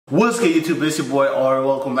What's good, YouTube? It's your boy Ori.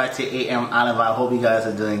 Welcome back to AM Olive. I hope you guys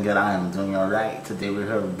are doing good. I am doing alright. Today we're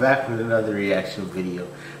here back with another reaction video.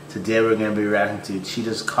 Today we're going to be reacting to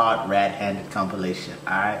Cheetah's Caught Red-Handed compilation.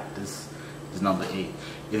 Alright, this is number 8.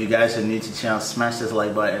 If you guys are new to the channel, smash this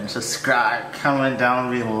like button, subscribe, comment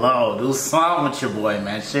down below. Do something with your boy,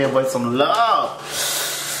 man. Share your boy some love.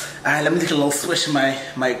 Alright, let me take a little swish of my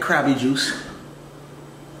Krabby juice.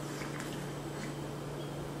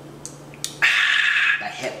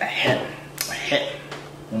 That hit.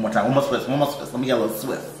 One more time, one more switch. Let me get a little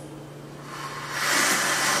swift.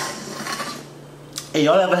 Hey,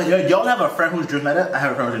 y'all have a friend who's drinking like that? I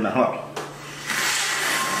have a friend who's drinking like that. Hold on.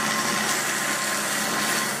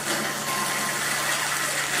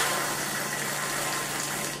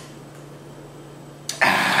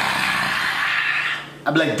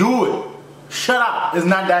 I'd be like, dude, shut up. It's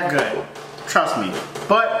not that good. Trust me.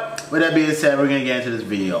 But with that being said, we're gonna get into this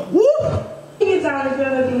video. Woo! Put it down if you've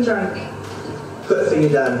ever been drunk. Put a finger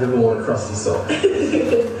down if you ever worn a crusty sock. Put a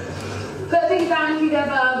finger down if you've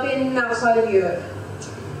ever been outside of Europe.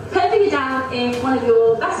 Put a finger down if one of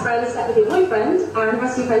your best friends slept with your boyfriend and the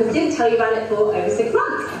rest of your friends didn't tell you about it for over 6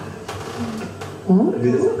 months. Who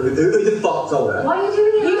the fuck told that? Why are you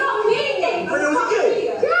doing it? You're not me! When I was a kid?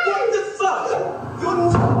 What the fuck? You're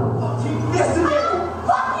not fucking yesterday!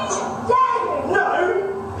 How fucking dare you!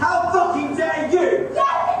 No! How fucking dare you!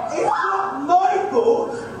 It's not my fault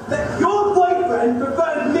that your boyfriend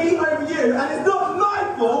preferred me over you, and it's not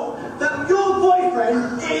my fault that your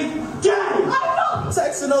boyfriend is gay! I'm not!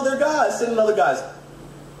 Texting other guys, sending other guys.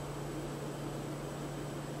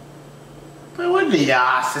 But what the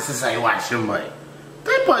ass is I watching, boy?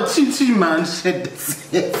 They put Chi man shit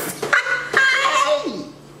this is.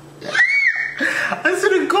 I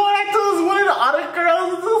should have gone after one of the other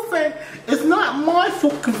girls and just said, it's not my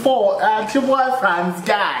fucking fault that your boyfriend's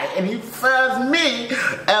guy and he prefers me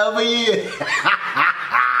over you.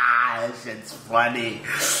 That shit's funny.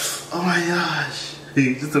 Oh my gosh.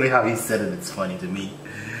 Just the way how he said it, it's funny to me.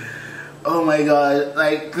 Oh my god.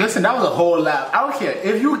 Like, listen, that was a whole laugh. I don't care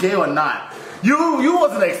if you gay or not. You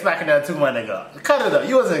wasn't expecting that 2 months ago. Cut it up.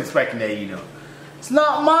 You wasn't expecting that, you know. It's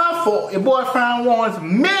not my fault your boyfriend wants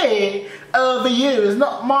me over you. It's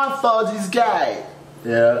not my fault he's gay.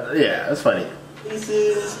 Yeah, that's funny.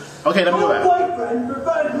 Okay, let me go back. Your boyfriend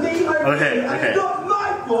preferred me over you, and it's not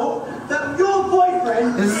my fault that your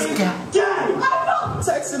boyfriend is gay. I'm not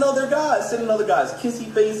texting other guys, sending other guys kissy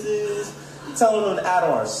faces, telling them to add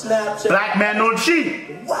on her Snapchat. Black man don't cheat.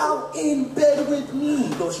 While in bed with me,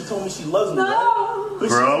 though she told me she loves me, right? But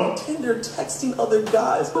bro, she's on Tinder texting other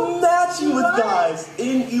guys, matching with guys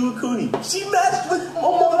in Iwakuni. She matched with a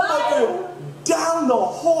motherfucker down the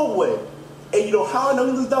hallway. And you know how I know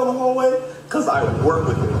he was down the hallway? Because I work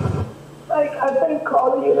with him. Like, I've been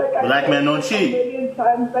calling you, like, black man don't cheat. A million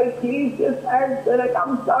times, like, please just answer. Like,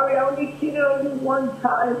 I'm sorry, I only cheated on you one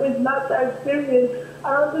time. It's not that serious.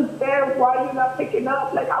 I don't understand why you're not picking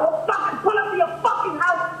up. Like, I will fucking pull up to your fucking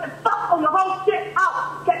house and fuck on your whole shit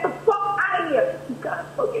out. Get the fuck out of here. You gotta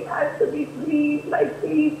fucking answer me, please. Like,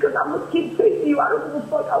 please, because I'm gonna keep chasing you. I don't give a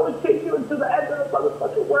fuck. I will chase you until the end of the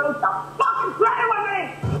motherfucking world. Stop fucking playing with me.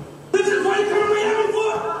 This is what you come to Miami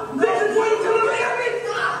for? This is what you come to Miami?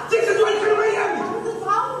 This is what you come to Miami? This is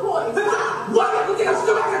how boy. Why don't you think I'm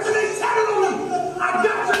still back today tatted on me? I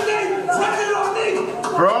got your name tatted on me.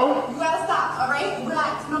 Bro? You gotta stop, alright?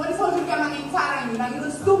 Relax. Nobody told you to get my name tatted on you. Now you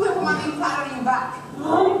look stupid with my name tatted on your back.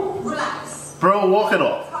 Relax. Bro, walk it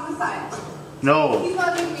off. Come inside. No. He's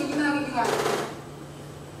not leaving me. You're not leaving me.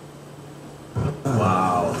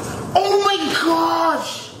 Wow. Oh my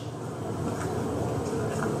gosh!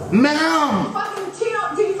 Ma'am! Fucking chill.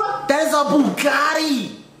 Do you fuck? That is a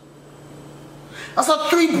Bugatti! That's a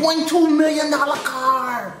 $3.2 million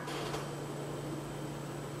car!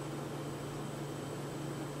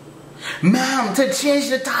 Ma'am, to change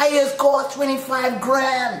the tires cost 25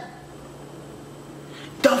 grand!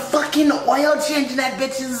 The fucking oil change in that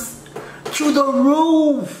bitch is through the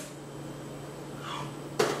roof!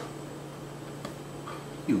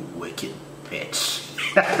 You wicked bitch.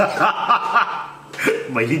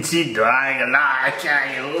 But he cheat driving a lot. I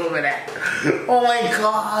can't get over that. Oh my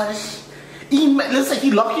gosh. Listen,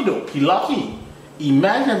 he lucky though. He lucky.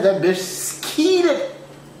 Imagine if that bitch skeeted.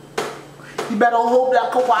 You better hope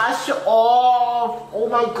that can wash it off. Oh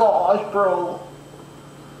my gosh, bro.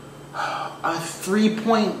 A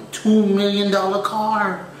 $3.2 million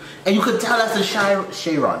car. And you could tell that's a Chiron.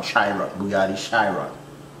 Bugatti Chiron.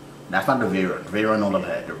 That's not the Veyron. Veyron don't look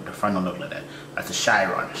like that. The front don't look like that. That's a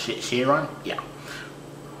Chiron. Chiron? Yeah.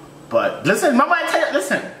 But listen, remember I tell you,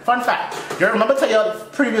 listen, fun fact. You remember I tell you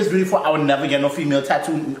previous video before I would never get no female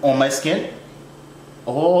tattoo on my skin?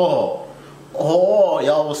 Oh,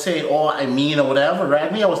 y'all will say, oh, I mean, or whatever,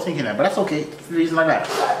 right? Me, I was thinking that, but that's okay. It's the reason like that.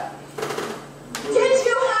 Did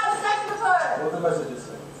you have sex with her? What the messages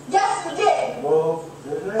say? Yes, you did. Well,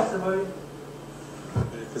 good answer, buddy.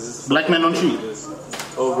 Black men don't cheat.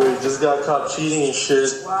 Over here, just got caught cheating and shit.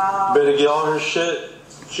 Wow. Better get all her shit.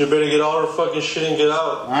 She better get all her fucking shit and get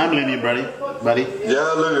out. I'm blaming you, buddy.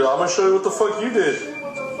 Yeah, look, I'm gonna show you what the fuck you did.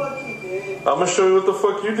 I'm gonna show you what the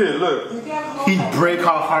fuck you did. Look. He break her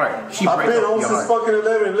heart. She I've break been her home since heart. fucking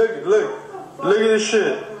 11. Look at this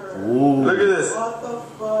shit. Ooh. Look at this.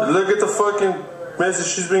 Look at the fucking message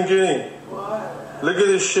she's been getting. Look at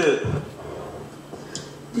this shit.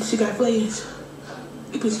 She got flash.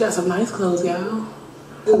 She got some nice clothes, y'all.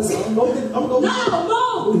 I'm going. No!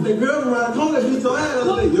 The girl around home that beat your ass the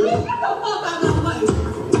other day, girl. Get the fuck out of my face!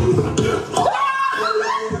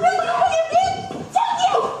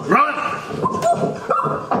 Run!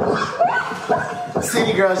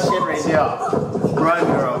 City girl shit right there. Run,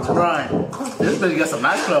 girl, run. This bitch got some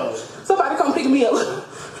nice clothes. Somebody come pick me up.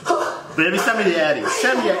 Baby, send me your Eddie.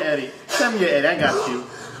 Send me your Eddie. Send me your Eddie. I got you.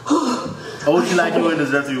 Oh, would you like you and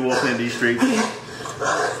deserve to be walking in these streets?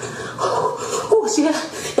 Oh, shit.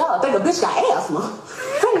 Y'all think a bitch got asthma.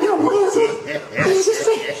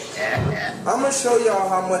 I'm gonna show y'all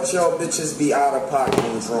how much y'all bitches be out of pocket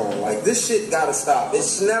and drawn. Like, this shit gotta stop.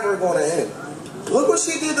 It's never gonna end. Look what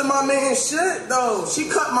she did to my man's shit, though. She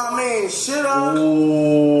cut my man's shit off.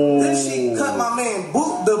 Then she cut my man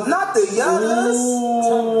boot, not the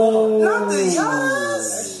yuttas. Not the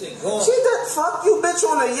yuttas. She did fuck you, bitch,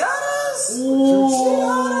 on the yuttas. She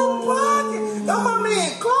out of pocket. Got my man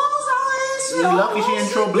clothes on and shit. You lucky she didn't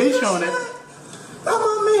throw bleach on it. Got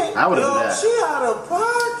my man. I would've done that. She out of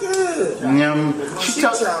pocket. She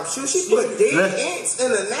chopped shoe. She put dead ants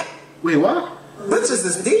in the neck. Wait, what? Bitches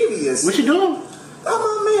is devious. What you doing? Got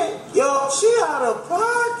my man. Yo, she out of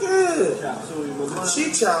pocket.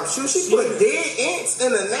 She chopped shoe. She put dead ants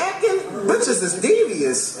in a napkin. Bitches is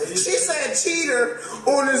devious. She said cheater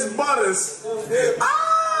on his butters.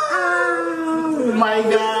 Oh my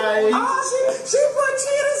God. Oh, she put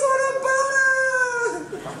cheaters on her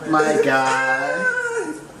butter. My God.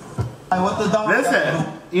 What the dog? Listen,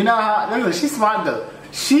 you know how, listen, she's smart though.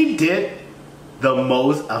 She did the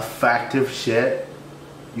most effective shit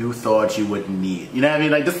you thought you would need. You know what I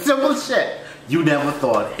mean? Like the simple shit you never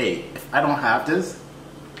thought, hey, if I don't have this,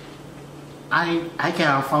 I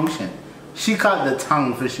can't function. She cut the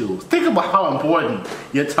tongue for shoes. Think about how important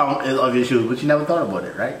your tongue is of your shoes, but you never thought about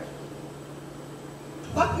it, right?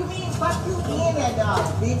 Fuck you mean? Fuck you in that dog,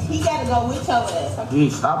 bitch. He gotta go with your ass.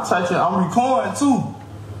 Stop touching. I'm recording too.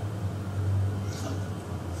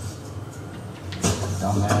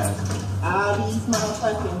 Dumbass. All these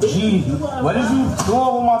motherfucking bitches. Gee, what is you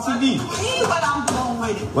doing with my TV? See what I'm doing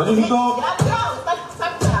with it. What is you doing? Y'all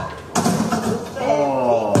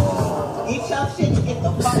Oh. Get your shit and get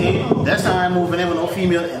the fuck See, on. that's how I'm moving in with no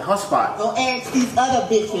female in her spot. Go ask these other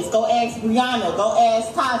bitches. Go ask Brianna. Go ask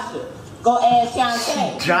Tasha. Go ask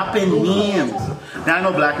Shantae. Dropping names. Now I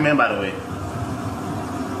know black men, by the way.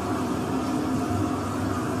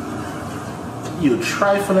 You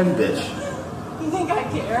trifling bitch. You think I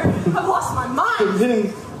care? I've lost my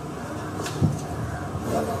mind.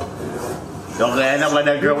 Don't end up like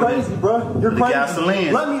that girl You're crazy, bro. You're the crazy.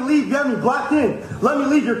 gasoline. Let me leave. You have me blocked in. Let me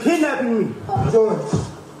leave. You're kidnapping me. What you doing?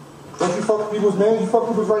 Don't you fuck with people's mans? You fuck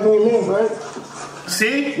people's right hand mans, right?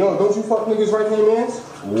 See? Yo, don't you fuck niggas right hand mans?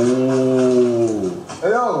 Ooh. Hey,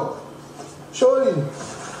 yo. Shorty.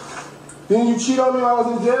 Didn't you cheat on me while I was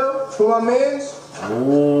in jail? For my mans?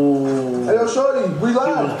 Ooh. Hey, yo, Shorty. We He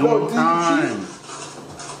live. was doing Did time. you cheat?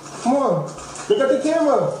 Come on. Look at the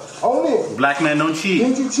camera. Own it. Black men don't cheat.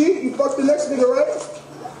 Didn't you cheat? You fucked the next nigga, right?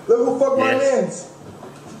 Look who fucked my Yes.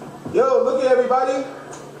 mans. Yo, look at everybody.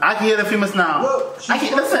 I can hear the famous now. Look, I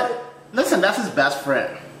can listen, that's his best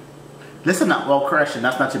friend. Listen now, well, correction,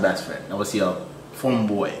 that's not your best friend. That was your former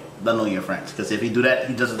boy. Don't know your friends. Because if he do that,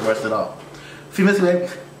 he does his worst at all. Female,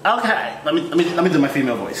 okay, let me do my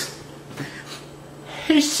female voice.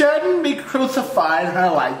 He shouldn't be crucifying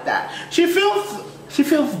her like that. She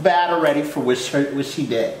feels bad already for what she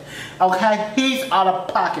did. Okay, he's out of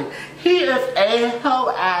pocket. He is a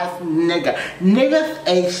hoe ass nigga. Niggas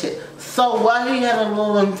ain't shit. So why he had a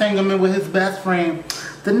little entanglement with his best friend?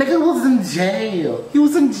 The nigga was in jail. He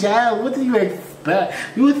was in jail. What do you expect?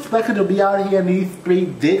 You expect him to be out here in these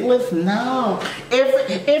streets dickless? No.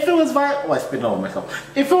 If it was vice, oh, I spit over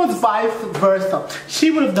myself. If it was vice versa, he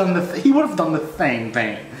would have done the same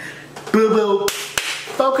thing. Boo boo.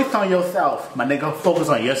 Focus on yourself, my nigga. Focus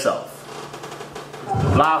on yourself.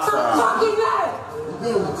 Blossom. Stop talking that.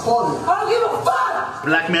 Man, recording. I don't give a fuck!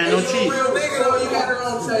 Black man don't cheat. You a real nigga though, you got her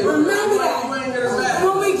on tape. Remember that. You ain't get her back.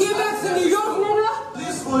 When we get back to New York, nigga?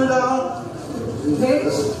 This one down.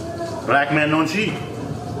 Bitch. Black man don't cheat. Hey,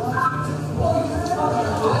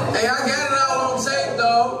 I got it all on tape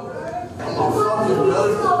though.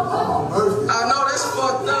 I know that's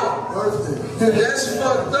fucked up. That's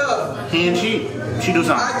fucked up. He ain't cheat. She do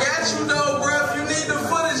something. I got you though, bro. If you need the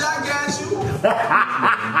footage, I got you.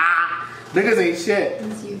 Niggas ain't shit.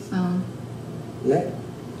 That's your phone. Yeah.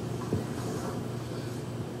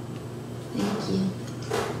 Thank you.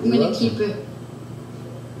 I'm gonna keep it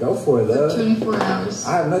Go for it, love. 24 hours.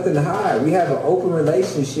 I have nothing to hide. We have an open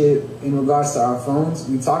relationship in regards to our phones.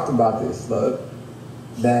 We talked about this, love.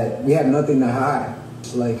 That we have nothing to hide.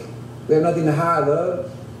 Like, we have nothing to hide, love.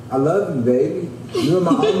 I love you, baby. You're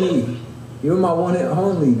my only. You're my one and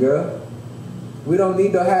only, girl. We don't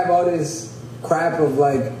need to have all this crap of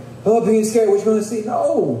like, oh, being scared, what you gonna see?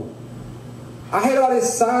 No. I hate all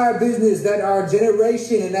this side business that our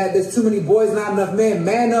generation and that there's too many boys, not enough men.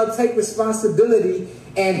 Man up, take responsibility,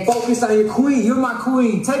 and focus on your queen. You're my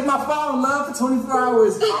queen. Take my phone, love, for 24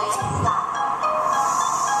 hours.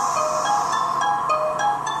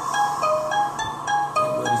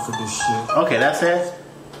 Ready for this shit. Okay, that's it.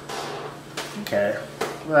 Okay.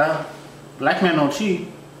 Well, black man don't cheat.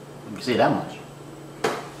 Let me say that much.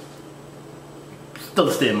 Still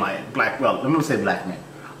stay in my black. Well, let me say black man.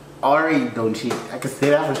 Ari don't cheat. I can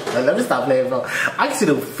say that much. Let me stop playing, bro. I can see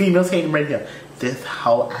the females hating right here. This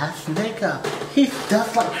whole ass nigga. He's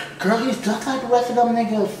just like, girl, he's just like the rest of them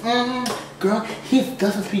niggas. Girl, he's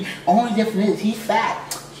just as me. Only difference is he's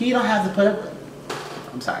fat. He don't have to put up.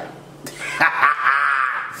 I'm sorry.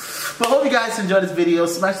 But hope you guys enjoyed this video.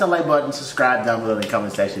 Smash that like button, subscribe down below in the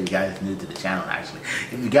comment section if you guys are new to the channel actually.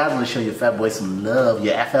 If you guys want to show your fat boy some love,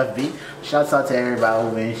 your FFB, shouts out to everybody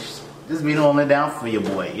who been this video only down for your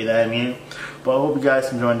boy, you know what I mean? But I hope you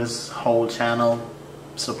guys enjoying this whole channel.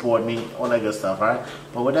 Support me, all that good stuff, alright?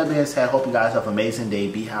 But with that being said, I hope you guys have an amazing day.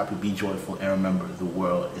 Be happy, be joyful, and remember, the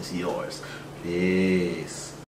world is yours. Peace.